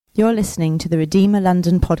You're listening to the Redeemer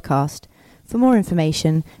London podcast. For more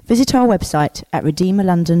information, visit our website at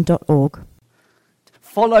redeemerlondon.org.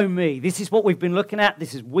 Follow me. This is what we've been looking at.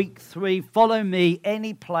 This is week 3. Follow me,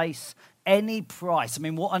 any place, any price. I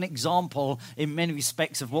mean, what an example in many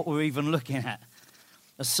respects of what we're even looking at.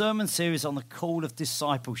 A sermon series on the call of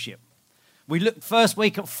discipleship. We looked first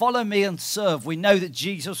week at follow me and serve. We know that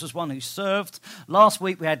Jesus was one who served. Last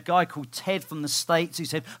week we had a guy called Ted from the States who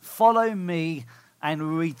said, follow me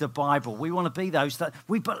and read the Bible. We want to be those that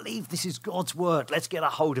we believe this is God's word. Let's get a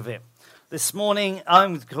hold of it. This morning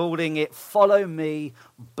I'm calling it follow me,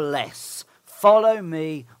 bless. Follow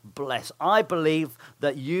me, bless. I believe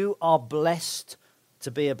that you are blessed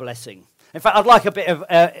to be a blessing. In fact, I'd like a bit of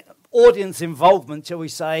audience involvement, shall we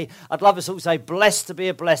say. I'd love us all to say, blessed to be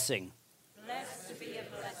a blessing. Blessed to be a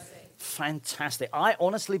blessing. Fantastic. I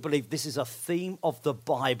honestly believe this is a theme of the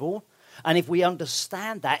Bible. And if we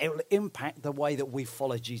understand that, it will impact the way that we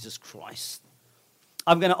follow Jesus Christ.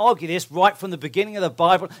 I'm going to argue this right from the beginning of the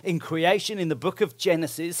Bible. In creation, in the book of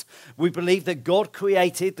Genesis, we believe that God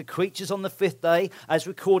created the creatures on the 5th day. As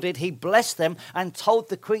recorded, he blessed them and told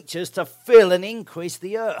the creatures to fill and increase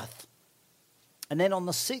the earth. And then on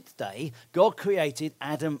the 6th day, God created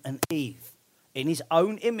Adam and Eve in his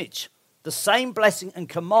own image. The same blessing and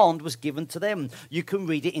command was given to them. You can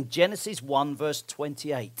read it in Genesis 1, verse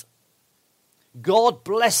 28. God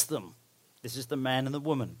blessed them, this is the man and the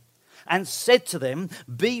woman, and said to them,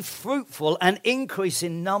 be fruitful and increase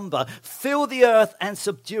in number, fill the earth and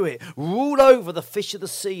subdue it, rule over the fish of the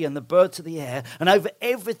sea and the birds of the air, and over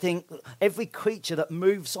everything, every creature that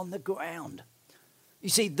moves on the ground. You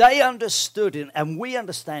see, they understood, and we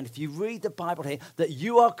understand, if you read the Bible here, that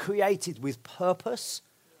you are created with purpose.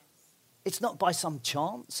 It's not by some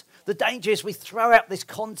chance. The danger is we throw out this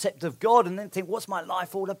concept of God and then think, what's my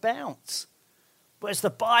life all about? Whereas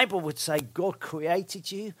the Bible would say God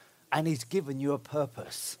created you and he's given you a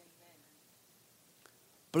purpose.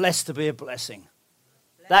 Blessed to be a blessing.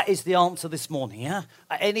 That is the answer this morning, yeah?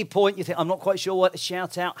 At any point you think, I'm not quite sure what to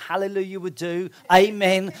shout out, hallelujah would do,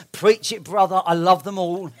 amen, preach it, brother, I love them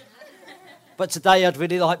all. But today I'd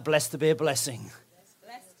really like blessed to be a blessing.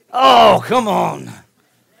 Oh, come on.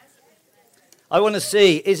 I want to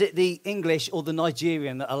see, is it the English or the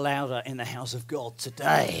Nigerian that are louder in the house of God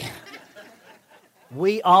today?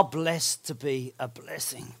 We are blessed to be a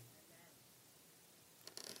blessing.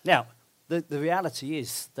 Now, the reality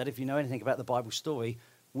is that if you know anything about the Bible story,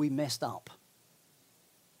 we messed up.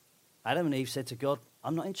 Adam and Eve said to God,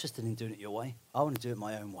 I'm not interested in doing it your way. I want to do it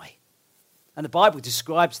my own way. And the Bible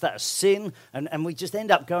describes that as sin, and we just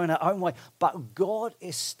end up going our own way. But God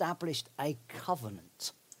established a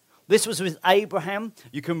covenant. This was with Abraham.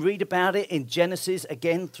 You can read about it in Genesis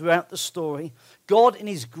again throughout the story. God in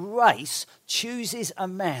his grace chooses a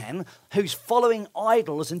man who's following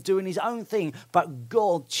idols and doing his own thing, but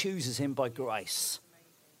God chooses him by grace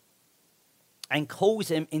and calls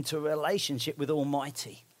him into a relationship with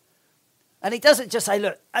Almighty. And he doesn't just say,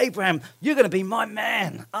 look, Abraham, you're going to be my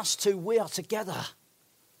man. Us two, we are together.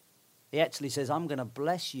 He actually says, I'm going to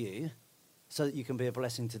bless you so that you can be a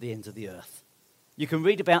blessing to the ends of the earth. You can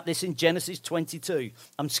read about this in Genesis 22.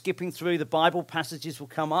 I'm skipping through. The Bible passages will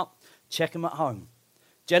come up. Check them at home.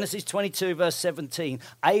 Genesis 22, verse 17.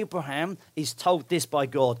 Abraham is told this by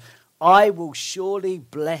God. I will surely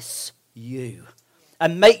bless you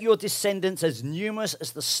and make your descendants as numerous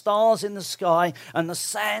as the stars in the sky and the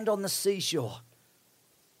sand on the seashore.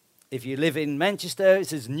 If you live in Manchester,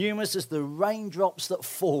 it's as numerous as the raindrops that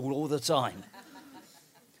fall all the time.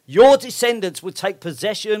 Your descendants will take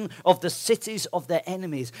possession of the cities of their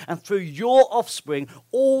enemies, and through your offspring,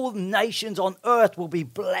 all nations on earth will be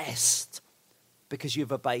blessed because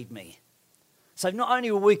you've obeyed me. So not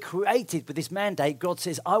only were we created with this mandate, God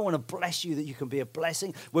says, I want to bless you that you can be a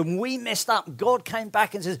blessing. When we messed up, God came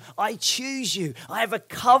back and says, I choose you. I have a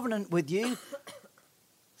covenant with you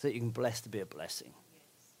so that you can bless to be a blessing.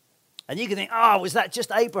 And you can think, oh, was that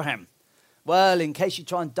just Abraham? Well, in case you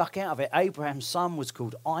try and duck out of it, Abraham's son was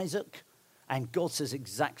called Isaac, and God says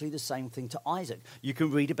exactly the same thing to Isaac. You can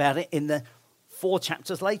read about it in the 4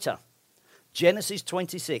 chapters later. Genesis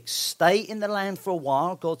 26, stay in the land for a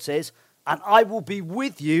while, God says, and I will be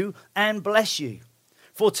with you and bless you.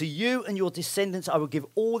 For to you and your descendants I will give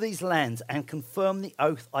all these lands and confirm the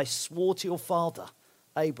oath I swore to your father,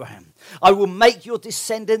 Abraham. I will make your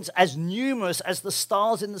descendants as numerous as the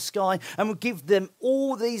stars in the sky and will give them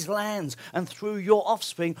all these lands. And through your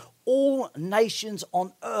offspring, all nations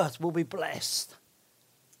on earth will be blessed.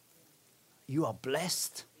 You are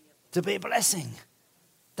blessed to be a blessing.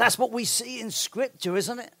 That's what we see in Scripture,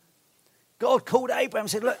 isn't it? God called Abraham and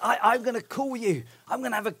said, look, I'm going to call you. I'm going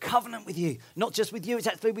to have a covenant with you. Not just with you, it's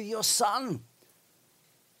actually with your son.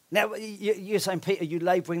 Now, you're saying, Peter, you're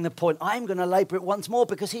labouring the point. I'm going to labour it once more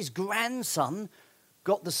because his grandson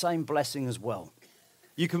got the same blessing as well.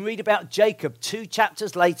 You can read about Jacob 2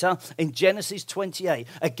 chapters later in Genesis 28.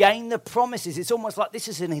 Again, the promises. It's almost like this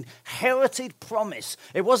is an inherited promise.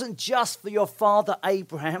 It wasn't just for your father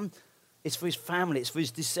Abraham. It's for his family. It's for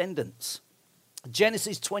his descendants.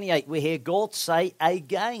 Genesis 28, we hear God say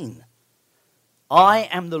again, I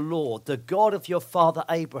am the Lord, the God of your father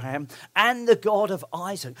Abraham and the God of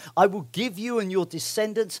Isaac. I will give you and your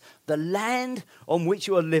descendants the land on which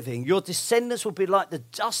you are living. Your descendants will be like the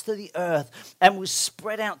dust of the earth and will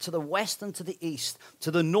spread out to the west and to the east, to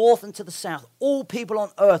the north and to the south. All people on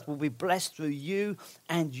earth will be blessed through you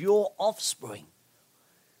and your offspring.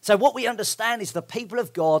 So what we understand is the people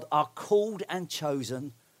of God are called and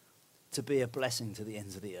chosen to be a blessing to the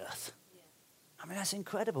ends of the earth. I mean, that's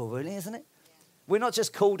incredible, really, isn't it? We're not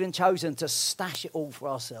just called and chosen to stash it all for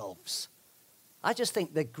ourselves. I just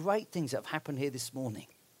think the great things that have happened here this morning,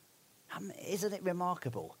 isn't it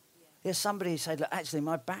remarkable? There's somebody who said, look, actually,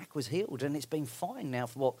 my back was healed and it's been fine now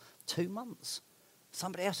for, 2 months.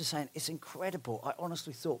 Somebody else is saying, it's incredible. I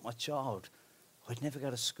honestly thought my child would never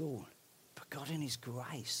go to school. But God in his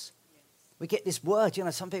grace. We get this word,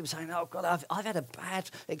 some people saying, oh, God, I've had a bad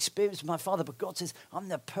experience with my father, but God says, I'm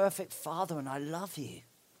the perfect father and I love you.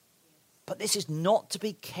 But this is not to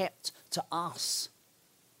be kept to us.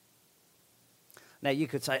 Now, you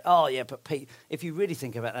could say, oh, yeah, but Pete, if you really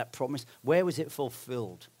think about that promise, where was it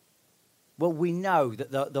fulfilled? Well, we know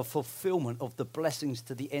that the fulfillment of the blessings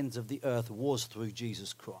to the ends of the earth was through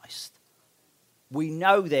Jesus Christ. We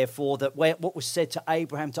know, therefore, that what was said to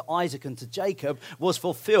Abraham, to Isaac, and to Jacob was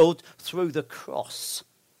fulfilled through the cross.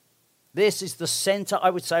 This is the center, I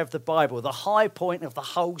would say, of the Bible, the high point of the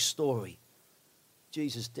whole story.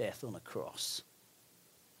 Jesus' death on a cross.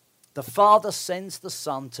 The Father sends the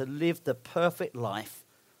Son to live the perfect life.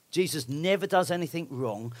 Jesus never does anything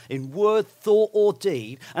wrong in word, thought, or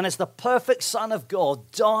deed. And as the perfect Son of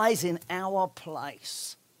God, dies in our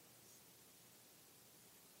place.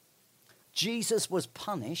 Jesus was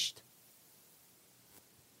punished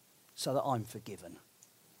so that I'm forgiven.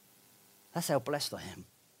 That's how blessed I am.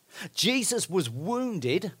 Jesus was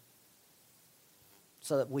wounded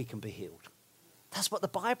so that we can be healed. That's what the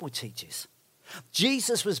Bible teaches.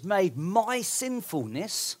 Jesus was made my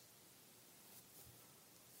sinfulness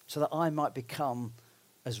so that I might become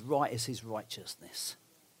as right as his righteousness.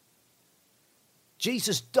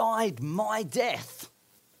 Jesus died my death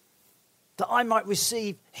that I might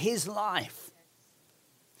receive his life.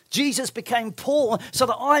 Jesus became poor so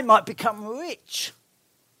that I might become rich.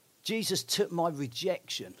 Jesus took my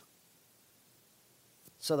rejection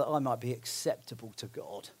so that I might be acceptable to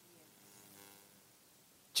God.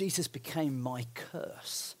 Jesus became my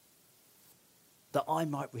curse that I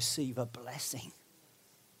might receive a blessing.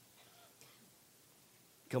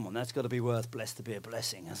 Come on, that's got to be worth blessed to be a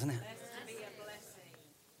blessing, hasn't it? Blessed to be a blessing.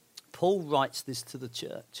 Paul writes this to the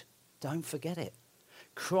church. Don't forget it.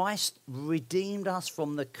 Christ redeemed us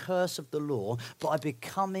from the curse of the law by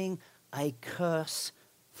becoming a curse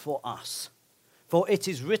for us. For it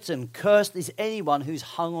is written, cursed is anyone who's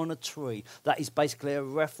hung on a tree. That is basically a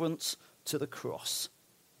reference to the cross.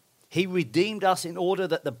 He redeemed us in order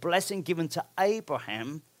that the blessing given to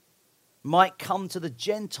Abraham might come to the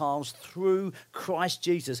Gentiles through Christ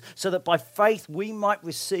Jesus, so that by faith we might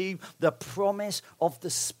receive the promise of the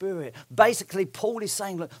Spirit. Basically, Paul is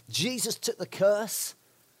saying, look, Jesus took the curse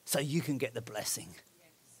so you can get the blessing.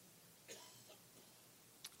 Yes.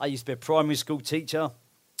 I used to be a primary school teacher.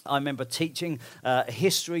 I remember teaching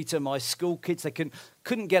history to my school kids. They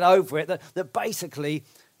couldn't get over it, that basically,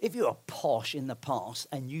 if you were posh in the past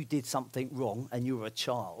and you did something wrong and you were a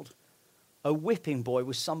child, a whipping boy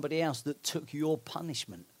was somebody else that took your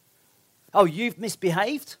punishment. Oh, you've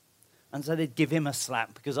misbehaved? And so they'd give him a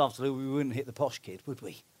slap, because after all, we wouldn't hit the posh kid, would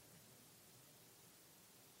we?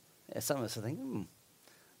 Yeah, some of us are thinking,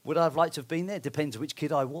 would I have liked to have been there? Depends which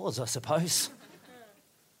kid I was, I suppose.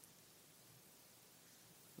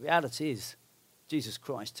 Reality is, Jesus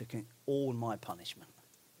Christ took all my punishment.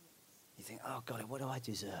 You think, oh God, what do I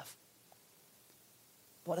deserve?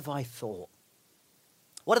 What have I thought?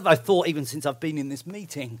 What have I thought even since I've been in this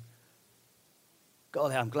meeting?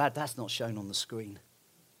 God, I'm glad that's not shown on the screen.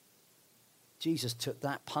 Jesus took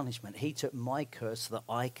that punishment. He took my curse so that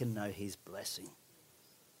I can know his blessing.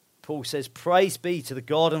 Paul says, praise be to the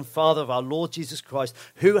God and Father of our Lord Jesus Christ,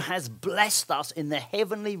 who has blessed us in the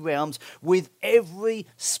heavenly realms with every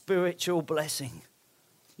spiritual blessing.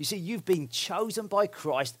 You see, you've been chosen by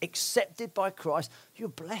Christ, accepted by Christ. You're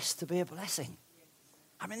blessed to be a blessing.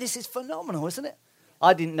 I mean, this is phenomenal, isn't it?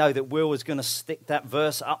 I didn't know that Will was going to stick that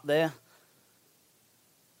verse up there.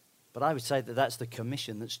 But I would say that that's the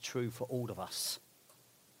commission that's true for all of us.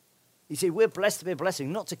 You see, we're blessed to be a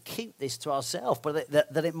blessing, not to keep this to ourselves, but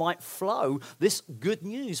that it might flow, this good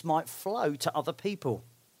news might flow to other people.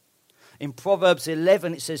 In Proverbs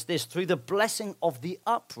 11, it says this, through the blessing of the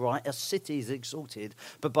upright, a city is exalted,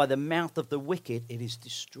 but by the mouth of the wicked, it is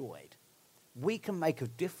destroyed. We can make a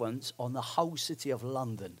difference on the whole city of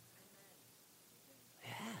London.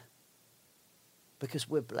 Yeah. Because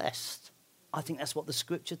we're blessed. I think that's what the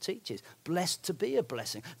scripture teaches. Blessed to be a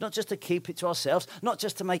blessing. Not just to keep it to ourselves, not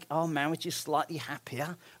just to make our marriages slightly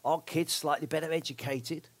happier, our kids slightly better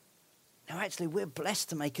educated. No, actually, we're blessed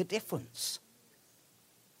to make a difference.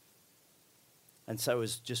 And so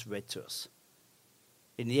as just read to us.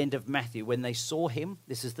 In the end of Matthew, when they saw him,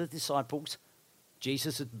 this is the disciples,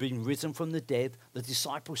 Jesus had been risen from the dead. The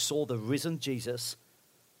disciples saw the risen Jesus.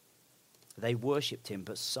 They worshipped him,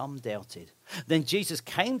 but some doubted. Then Jesus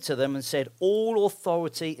came to them and said, all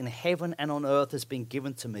authority in heaven and on earth has been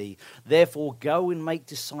given to me. Therefore, go and make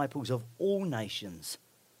disciples of all nations,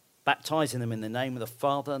 baptizing them in the name of the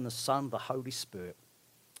Father and the Son and the Holy Spirit,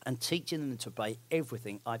 and teaching them to obey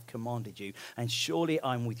everything I've commanded you. And surely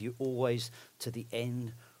I'm with you always to the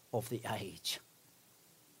end of the age.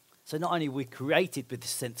 So not only are we created with the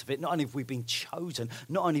sense of it, not only have we been chosen,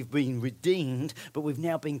 not only have we been redeemed, but we've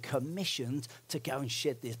now been commissioned to go and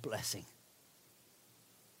shed this blessing.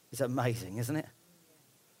 It's amazing, isn't it?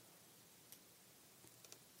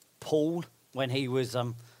 Paul, when he was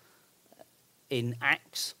in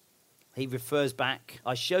Acts, he refers back,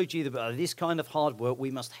 I showed you that by this kind of hard work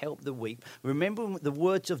we must help the weak. Remember the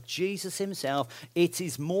words of Jesus himself, it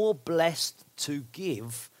is more blessed to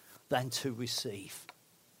give than to receive.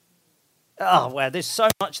 Oh, wow, there's so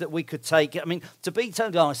much that we could take. I mean, to be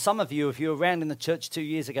totally honest, some of you, if you were around in the church 2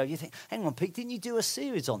 years ago, you think, hang on, Pete, didn't you do a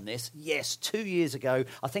series on this? Yes, 2 years ago,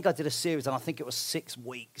 I think I did a series, and I think it was 6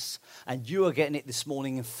 weeks. And you are getting it this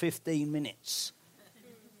morning in 15 minutes.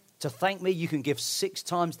 To thank me, you can give 6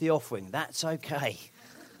 times the offering. That's okay.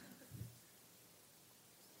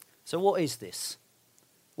 So what is this?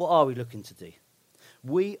 What are we looking to do?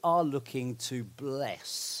 We are looking to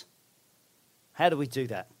bless. How do we do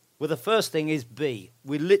that? Well, the first thing is be.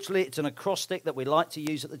 It's an acrostic that we like to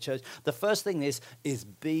use at the church. The first thing is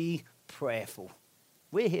be prayerful.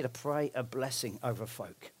 We're here to pray a blessing over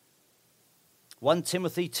folk. 1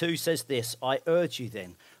 Timothy 2 says this, I urge you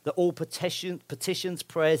then that all petitions,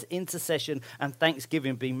 prayers, intercession and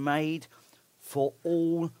thanksgiving be made for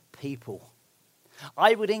all people.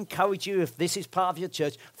 I would encourage you, if this is part of your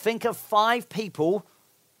church, think of 5 people,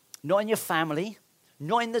 not in your family,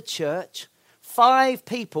 not in the church, 5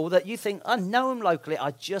 people that you think, I know them locally, I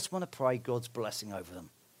just want to pray God's blessing over them.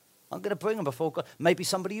 I'm going to bring them before God. Maybe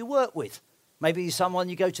somebody you work with. Maybe someone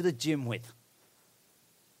you go to the gym with.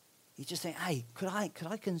 You just think, hey, could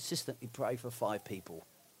I consistently pray for 5 people?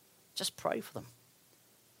 Just pray for them.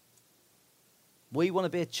 We want to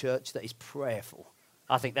be a church that is prayerful.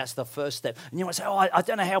 I think that's the first step. And you might say, I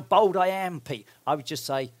don't know how bold I am, Pete. I would just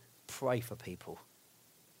say, pray for people.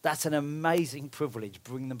 That's an amazing privilege,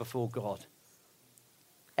 bring them before God.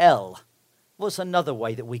 L. What's another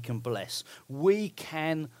way that we can bless? We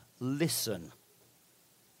can listen.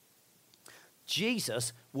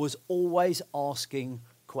 Jesus was always asking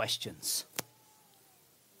questions.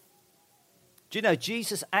 Do you know,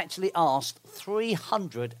 Jesus actually asked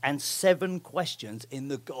 307 questions in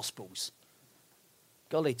the Gospels.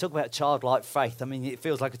 Golly, talk about childlike faith. I mean, it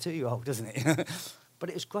feels like a 2-year-old, doesn't it? But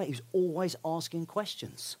it was great. He was always asking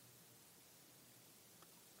questions.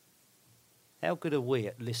 How good are we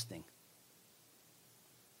at listening?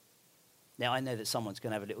 Now, I know that someone's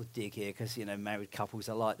going to have a little dig here because, married couples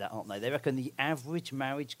are like that, aren't they? They reckon the average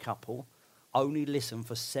marriage couple only listen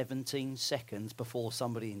for 17 seconds before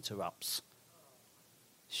somebody interrupts.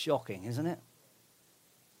 Shocking, isn't it?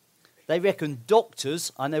 They reckon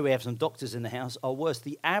doctors, I know we have some doctors in the house, are worse.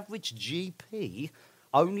 The average GP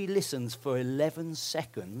only listens for 11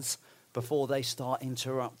 seconds before they start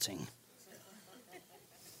interrupting.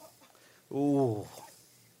 Ooh.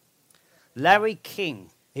 Larry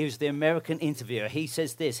King, he was the American interviewer. He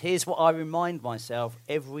says this, here's what I remind myself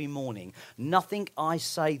every morning. Nothing I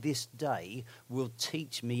say this day will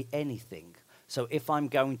teach me anything. So if I'm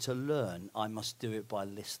going to learn, I must do it by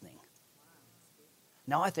listening.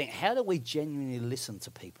 Now I think, how do we genuinely listen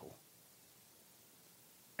to people?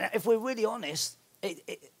 Now, if we're really honest,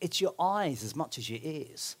 it's your eyes as much as your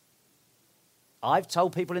ears. I've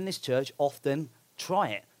told people in this church often,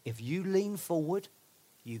 try it. If you lean forward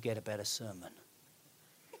you get a better sermon.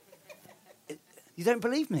 You don't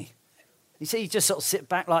believe me? You see, you just sort of sit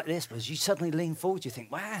back like this, but as you suddenly lean forward, you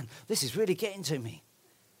think, man, this is really getting to me.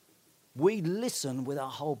 We listen with our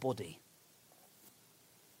whole body.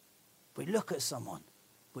 We look at someone.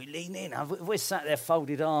 We lean in. If we're sat there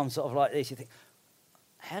folded arms sort of like this, you think,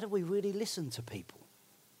 how do we really listen to people?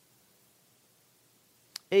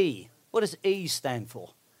 E. What does E stand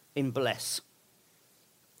for in bless?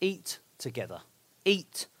 Eat together.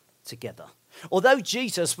 Eat together. Although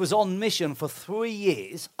Jesus was on mission for 3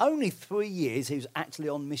 years, only 3 years he was actually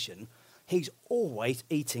on mission, he's always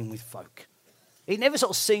eating with folk. He never sort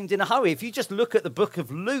of seemed in a hurry. If you just look at the book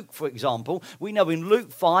of Luke, for example, we know in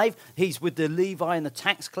Luke 5, he's with the Levi and the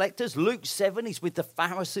tax collectors. Luke 7, he's with the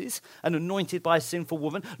Pharisees and anointed by a sinful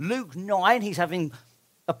woman. Luke 9, he's having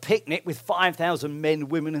a picnic with 5,000 men,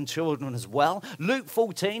 women and children as well. Luke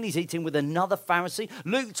 14, he's eating with another Pharisee.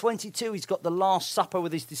 Luke 22, he's got the Last Supper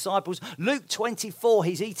with his disciples. Luke 24,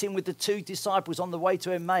 he's eating with the 2 disciples on the way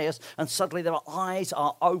to Emmaus, and suddenly their eyes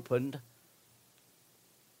are opened.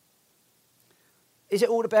 Is it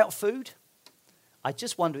all about food? I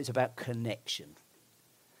just wonder it's about connection.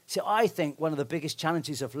 See, I think one of the biggest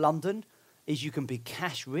challenges of London is you can be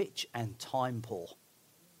cash rich and time poor.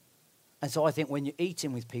 And so I think when you're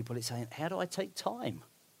eating with people, it's saying, how do I take time?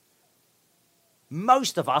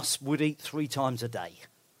 Most of us would eat 3 times a day.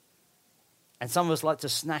 And some of us like to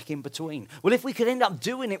snack in between. Well, if we could end up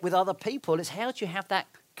doing it with other people, it's how do you have that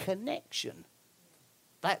connection,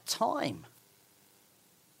 that time?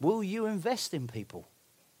 Will you invest in people?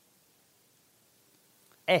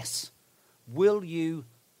 S, will you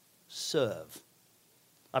serve?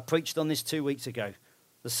 I preached on this 2 weeks ago.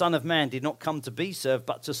 The Son of Man did not come to be served,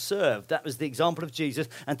 but to serve. That was the example of Jesus,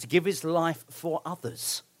 and to give his life for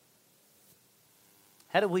others.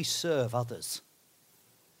 How do we serve others?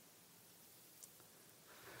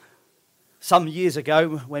 Some years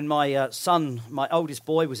ago, when my son, my oldest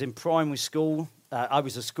boy, was in primary school, I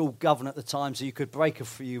was a school governor at the time, so you could break a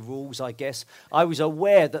few rules, I guess. I was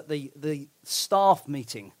aware that the staff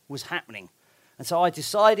meeting was happening. And so I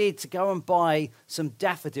decided to go and buy some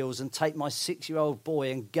daffodils and take my 6-year-old boy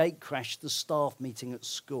and gate crash the staff meeting at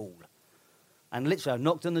school. And literally, I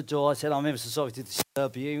knocked on the door. I said, I'm ever so sorry to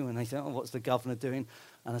disturb you. And they said, oh, what's the governor doing?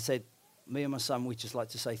 And I said, me and my son, we'd just like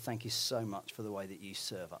to say thank you so much for the way that you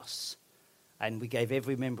serve us. And we gave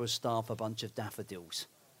every member of staff a bunch of daffodils.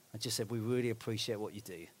 I just said, we really appreciate what you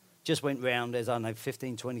do. Just went round, there's, I don't know,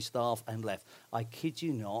 15, 20 staff and left. I kid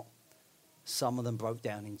you not, some of them broke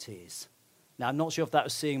down in tears. Now, I'm not sure if that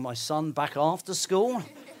was seeing my son back after school,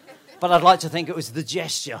 but I'd like to think it was the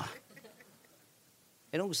gesture.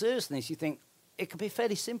 In all seriousness, you think, it could be a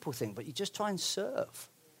fairly simple thing, but you just try and serve.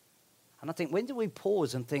 And I think, when do we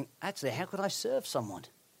pause and think, actually, how could I serve someone?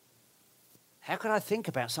 How could I think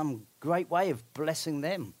about some great way of blessing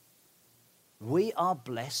them? We are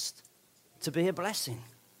blessed to be a blessing.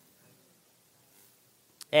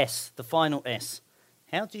 S, the final S.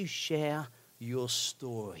 How do you share your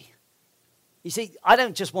story? You see, I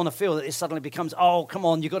don't just want to feel that it suddenly becomes, oh, come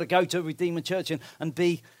on, you've got to go to a Redeemer Church and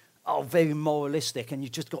be, very moralistic, and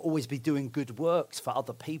you've just got to always be doing good works for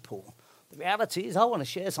other people. The reality is I want to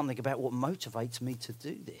share something about what motivates me to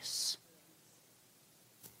do this.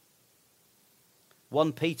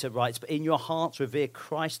 1 Peter writes, but in your hearts revere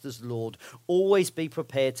Christ as Lord. Always be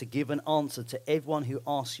prepared to give an answer to everyone who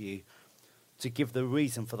asks you to give the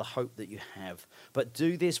reason for the hope that you have. But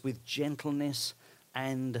do this with gentleness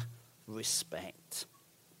and respect.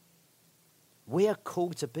 We are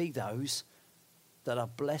called to be those that are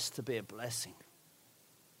blessed to be a blessing.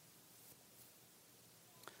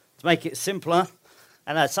 To make it simpler,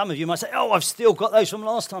 and some of you might say, oh, I've still got those from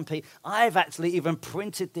last time, Pete. I've actually even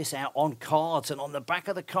printed this out on cards, and on the back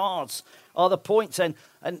of the cards are the points. And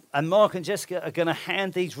Mark and Jessica are going to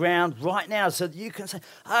hand these round right now so that you can say,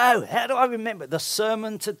 oh, how do I remember the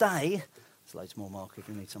sermon today? There's loads more, Mark, if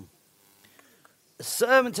you need some. The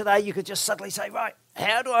sermon today, you could just suddenly say, right,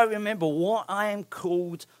 how do I remember what I am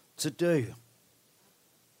called to do?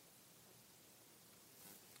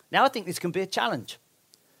 Now, I think this can be a challenge.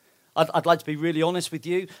 I'd like to be really honest with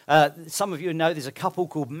you. Some of you know there's a couple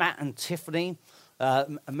called Matt and Tiffany,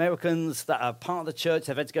 Americans that are part of the church.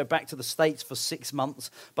 They've had to go back to the States for 6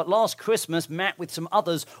 months. But last Christmas, Matt, with some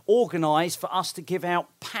others, organised for us to give out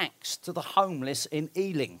packs to the homeless in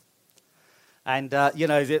Ealing. And,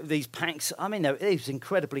 these packs, I mean, it was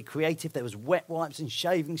incredibly creative. There was wet wipes and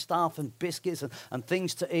shaving stuff and biscuits and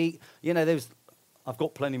things to eat. I've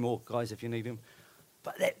got plenty more, guys, if you need them.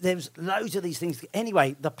 But there was loads of these things.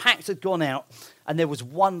 Anyway, the packs had gone out, and there was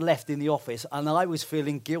one left in the office, and I was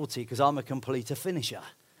feeling guilty because I'm a completer finisher.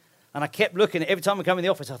 And I kept looking. Every time I come in the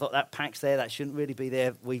office, I thought, that pack's there. That shouldn't really be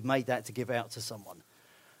there. We've made that to give out to someone.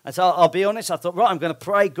 And so I'll be honest. I thought, right, I'm going to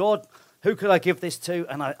pray, God, who could I give this to?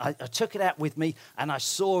 And I took it out with me, and I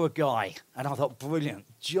saw a guy. And I thought, brilliant,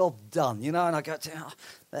 job done. And I go,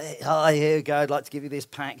 hi, here you go. I'd like to give you this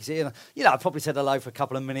pack. I probably said hello for a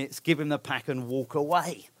couple of minutes, give him the pack and walk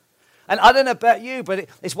away. And I don't know about you, but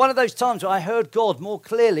it's one of those times where I heard God more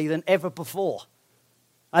clearly than ever before.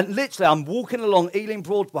 And literally, I'm walking along Ealing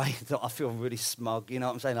Broadway. I feel really smug, you know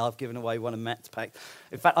what I'm saying? I've given away one of Matt's packs.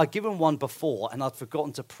 In fact, I'd given one before, and I'd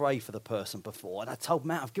forgotten to pray for the person before. And I told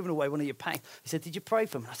Matt, I've given away one of your packs. He said, did you pray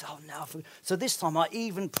for him? And I said, oh, no. So this time, I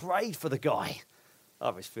even prayed for the guy.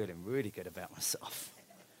 I was feeling really good about myself.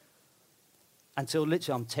 Until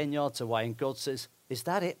literally, I'm 10 yards away, and God says, is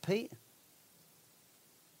that it, Pete?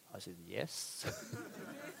 I said, yes.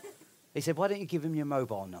 He said, why don't you give him your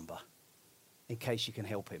mobile number in case you can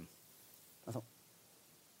help him? I thought,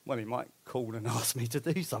 well, he might call and ask me to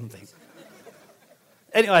do something.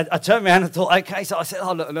 Anyway, I turned around and thought, okay. So I said,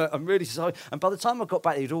 oh, look, I'm really sorry. And by the time I got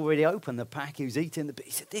back, he'd already opened the pack. He was eating the bit.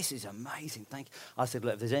 He said, this is amazing. Thank you. I said,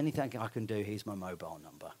 look, if there's anything I can do, here's my mobile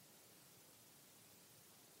number.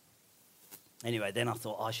 Anyway, then I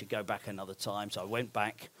thought I should go back another time. So I went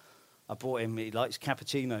back. I brought him, he likes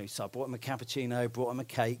cappuccino. So I brought him a cappuccino, brought him a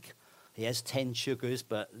cake. He has 10 sugars,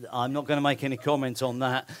 but I'm not going to make any comments on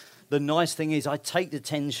that. The nice thing is I take the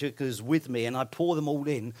 10 sugars with me and I pour them all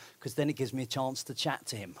in because then it gives me a chance to chat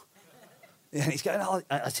to him. And he's going, oh,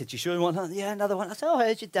 I said, you sure you want another? Yeah, another one. I said, oh,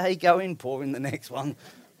 how's your day going? Pour in the next one.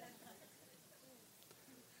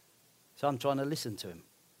 So I'm trying to listen to him.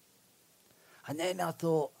 And then I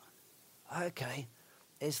thought, okay,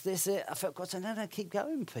 is this it? I felt God saying, no, keep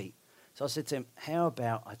going, Pete. So I said to him, how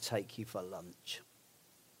about I take you for lunch?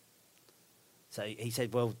 So he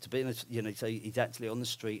said, well, to be honest, so he's actually on the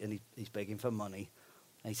street and he's begging for money.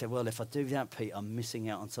 And he said, well, if I do that, Pete, I'm missing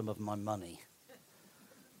out on some of my money.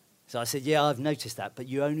 So I said, yeah, I've noticed that, but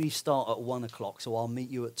you only start at 1 o'clock, so I'll meet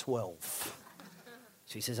you at 12.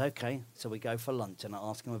 So he says, okay. So we go for lunch and I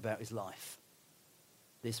ask him about his life.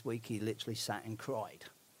 This week he literally sat and cried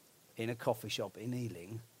in a coffee shop in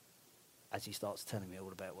Ealing as he starts telling me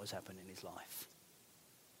all about what's happened in his life.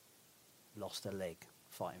 Lost a leg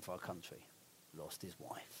fighting for our country. Lost his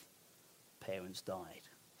wife. Parents died.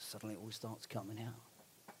 Suddenly it all starts coming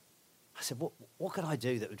out. I said, what could I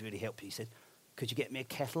do that would really help you? He said, could you get me a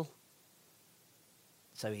kettle?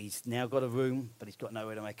 So he's now got a room, but he's got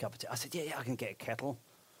nowhere to make up a tea. I said, yeah, I can get a kettle.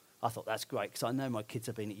 I thought, that's great, because I know my kids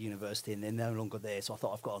have been at university and they're no longer there, so I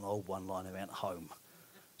thought I've got an old one lying around at home.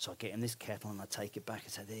 So I get him this kettle and I take it back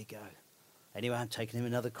and say, there you go. Anyway, I'm taking him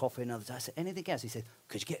another coffee, another day. I said, anything else? He said,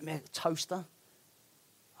 could you get me a toaster?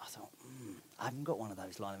 I thought, I haven't got one of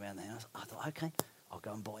those lying around the house. I thought, okay, I'll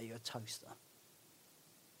go and buy you a toaster.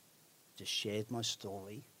 Just shared my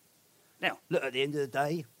story. Now, look, at the end of the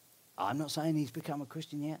day, I'm not saying he's become a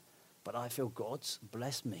Christian yet, but I feel God's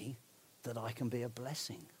blessed me that I can be a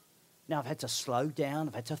blessing. Now, I've had to slow down.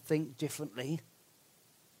 I've had to think differently.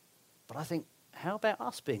 But I think, how about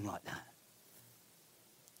us being like that?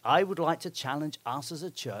 I would like to challenge us as a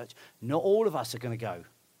church. Not all of us are going to go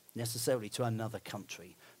necessarily to another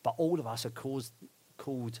country, but all of us are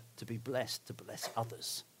called to be blessed, to bless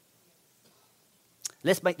others.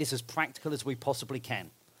 Let's make this as practical as we possibly can.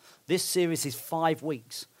 This series is 5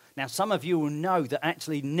 weeks. Now, some of you will know that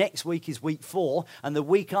actually next week is week 4, and the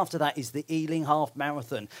week after that is the Ealing Half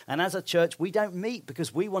Marathon. And as a church, we don't meet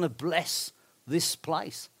because we want to bless this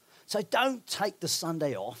place. So don't take the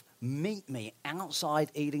Sunday off. Meet me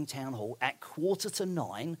outside Ealing Town Hall at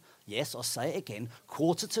 9:15. Yes, I'll say it again,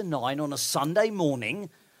 9:15 on a Sunday morning,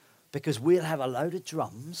 because we'll have a load of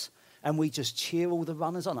drums and we just cheer all the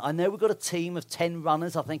runners on. I know we've got a team of 10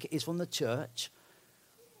 runners, I think it is, from the church.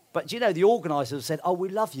 But, the organisers have said, oh, we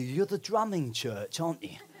love you. You're the drumming church, aren't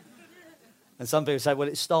you? And some people say, well,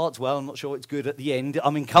 it starts well. I'm not sure it's good at the end. I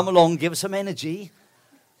mean, come along, give us some energy.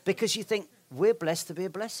 Because you think, we're blessed to be a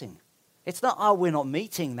blessing. It's not, oh, we're not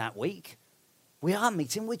meeting that week. We are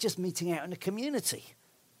meeting. We're just meeting out in the community.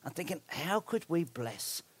 I'm thinking, how could we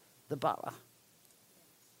bless the borough?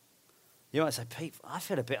 You might say, Pete, I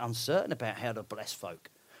feel a bit uncertain about how to bless folk.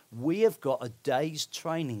 We have got a day's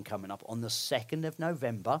training coming up on the 2nd of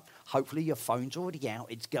November. Hopefully your phone's already out.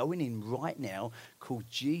 It's going in right now, called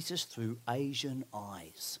Jesus Through Asian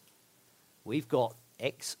Eyes. We've got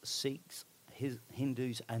ex-Sikhs,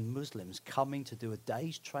 Hindus and Muslims coming to do a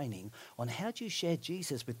day's training on how do you share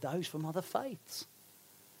Jesus with those from other faiths.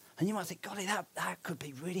 And you might think, golly, that could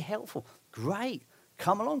be really helpful. Great.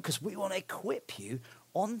 Come along, because we want to equip you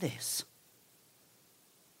on this.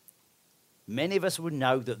 Many of us would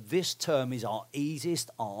know that this term is our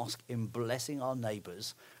easiest ask in blessing our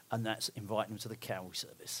neighbours, and that's inviting them to the carol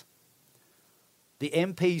service. The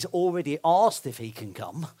MP's already asked if he can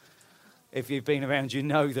come. If you've been around, you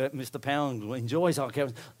know that Mr. Pound enjoys our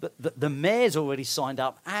carols. The mayor's already signed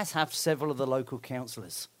up, as have several of the local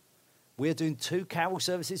councillors. We're doing 2 carol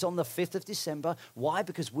services on the 5th of December. Why?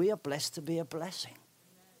 Because we are blessed to be a blessing.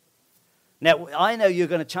 Now, I know you're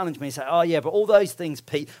going to challenge me and say, oh, yeah, but all those things,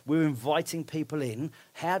 Pete, we're inviting people in.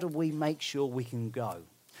 How do we make sure we can go?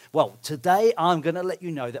 Well, today I'm going to let you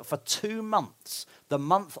know that for 2 months, the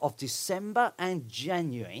month of December and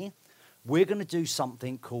January, we're going to do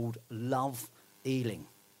something called Love Ealing.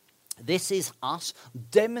 This is us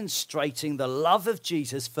demonstrating the love of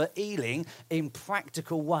Jesus for Ealing in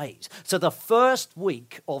practical ways. So the first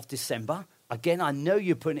week of December, again, I know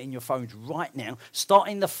you're putting it in your phones right now.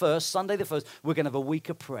 Starting the first, Sunday the 1st, we're going to have a week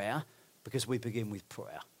of prayer because we begin with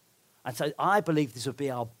prayer. And so I believe this will be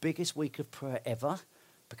our biggest week of prayer ever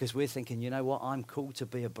because we're thinking, you know what, I'm called to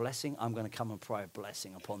be a blessing. I'm going to come and pray a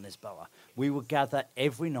blessing upon this borough. We will gather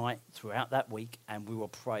every night throughout that week and we will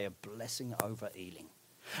pray a blessing over Ealing.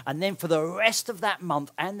 And then for the rest of that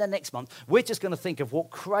month and the next month, we're just going to think of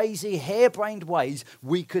what crazy, harebrained ways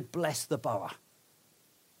we could bless the borough.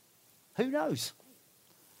 Who knows?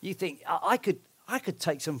 You think, I could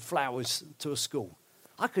take some flowers to a school.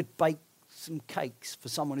 I could bake some cakes for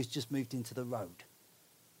someone who's just moved into the road.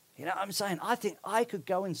 You know what I'm saying? I think I could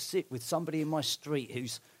go and sit with somebody in my street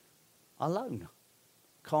who's alone,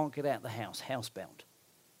 can't get out of the house, housebound.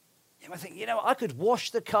 And I think, you know, I could wash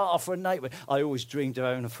the car for a neighbour. I always dreamed of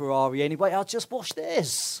owning a Ferrari anyway. I'll just wash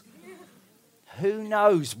theirs. Who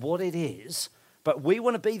knows what it is? But we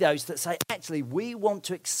want to be those that say, actually, we want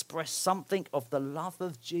to express something of the love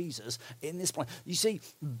of Jesus in this place. You see,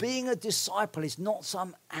 being a disciple is not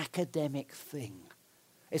some academic thing.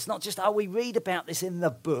 It's not just, oh, we read about this in the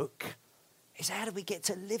book. It's how do we get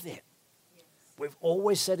to live it? Yes. We've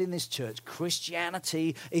always said in this church,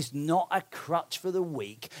 Christianity is not a crutch for the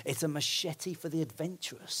weak. It's a machete for the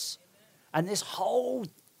adventurous. Amen. And this whole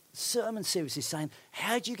sermon series is saying,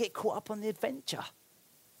 how do you get caught up on the adventure?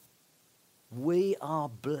 We are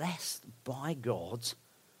blessed by God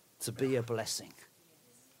to be a blessing.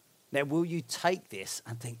 Now, will you take this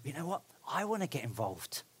and think, you know what? I want to get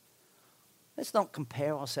involved. Let's not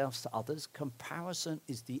compare ourselves to others. Comparison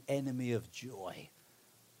is the enemy of joy.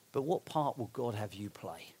 But what part will God have you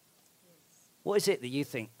play? What is it that you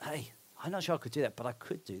think, hey, I'm not sure I could do that, but I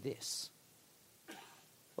could do this?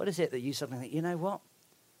 What is it that you suddenly think, you know what?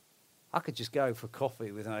 I could just go for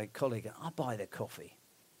coffee with a colleague and I'll buy their coffee.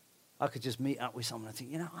 I could just meet up with someone and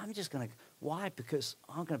think, you know, I'm just going to, why? Because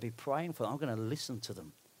I'm going to be praying for them. I'm going to listen to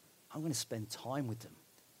them. I'm going to spend time with them.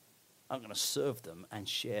 I'm going to serve them and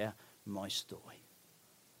share my story.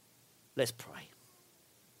 Let's pray.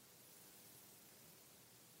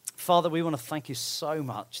 Father, we want to thank you so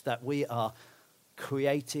much that we are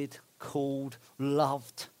created, called,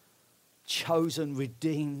 loved, chosen,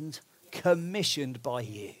 redeemed, commissioned by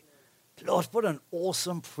you. Lord, what an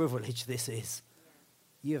awesome privilege this is.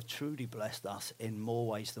 You have truly blessed us in more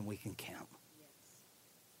ways than we can count.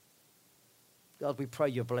 God, we pray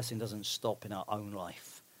your blessing doesn't stop in our own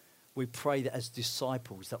life. We pray that as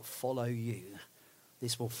disciples that follow you,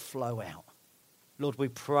 this will flow out. Lord, we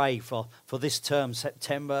pray for this term,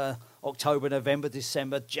 September, October, November,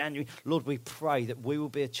 December, January. Lord, we pray that we will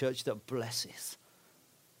be a church that blesses.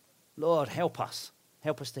 Lord, help us.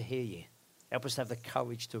 Help us to hear you. Help us to have the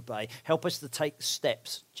courage to obey. Help us to take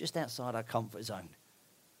steps just outside our comfort zone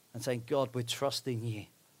and saying, God, we're trusting you.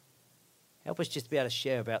 Help us just to be able to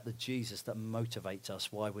share about the Jesus that motivates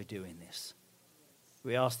us why we're doing this.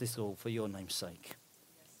 We ask this all for your name's sake.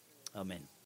 Amen.